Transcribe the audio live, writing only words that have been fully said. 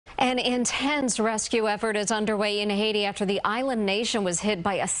An intense rescue effort is underway in Haiti after the island nation was hit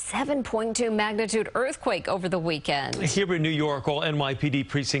by a 7.2 magnitude earthquake over the weekend. Here in New York, all NYPD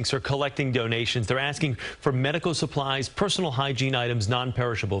precincts are collecting donations. They're asking for medical supplies, personal hygiene items,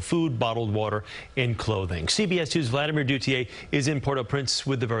 non-perishable food, bottled water, and clothing. CBS 2's Vladimir Duthier is in Port-au-Prince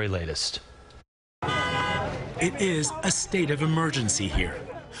with the very latest. It is a state of emergency here.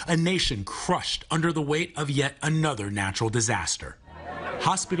 A nation crushed under the weight of yet another natural disaster.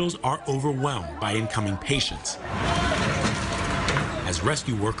 Hospitals are overwhelmed by incoming patients as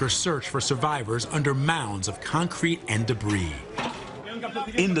rescue workers search for survivors under mounds of concrete and debris.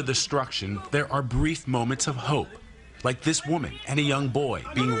 In the destruction, there are brief moments of hope, like this woman and a young boy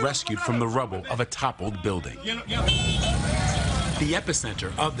being rescued from the rubble of a toppled building. The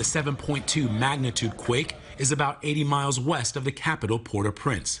epicenter of the 7.2 magnitude quake is about 80 miles west of the capital,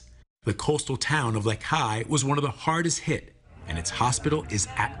 Port-au-Prince. The coastal town of Lekai was one of the hardest hit, and its hospital is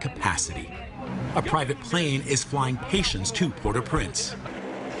at capacity. A private plane is flying patients to Port-au-Prince.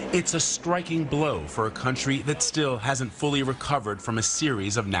 It's a striking blow for a country that still hasn't fully recovered from a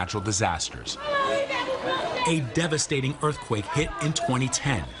series of natural disasters. A devastating earthquake hit in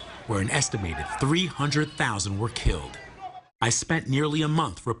 2010, where an estimated 300,000 were killed. I spent nearly a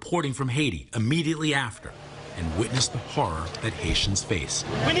month reporting from Haiti immediately after and witnessed the horror that Haitians faced.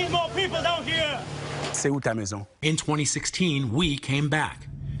 We need more people down here. In 2016, we came back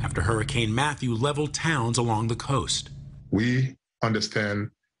after Hurricane Matthew leveled towns along the coast. We understand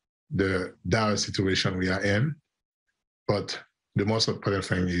the dire situation we are in, but the most important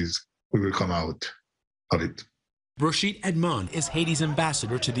thing is we will come out of it. Brochit Edmond is Haiti's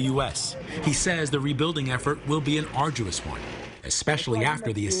ambassador to the U.S. He says the rebuilding effort will be an arduous one, especially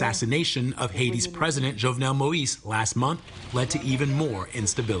after the assassination of Haiti's President Jovenel Moïse last month led to even more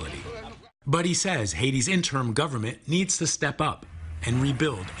instability. But he says Haiti's interim government needs to step up and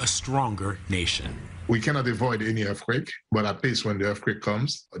rebuild a stronger nation. We cannot avoid any earthquake, but at least when the earthquake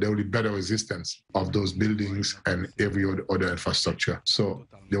comes, there will be better resistance of those buildings and every other infrastructure. So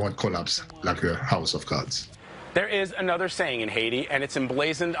they won't collapse like a house of cards. There is another saying in Haiti, and it's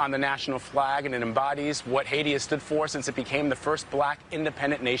emblazoned on the national flag, and it embodies what Haiti has stood for since it became the first black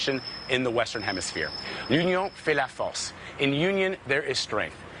independent nation in the Western Hemisphere. L'union fait la force. In union, there is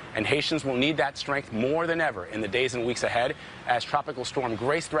strength. And Haitians will need that strength more than ever in the days and weeks ahead as Tropical Storm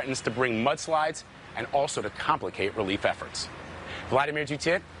Grace threatens to bring mudslides and also to complicate relief efforts. Vladimir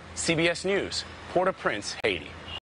Duthier, CBS News, Port-au-Prince, Haiti.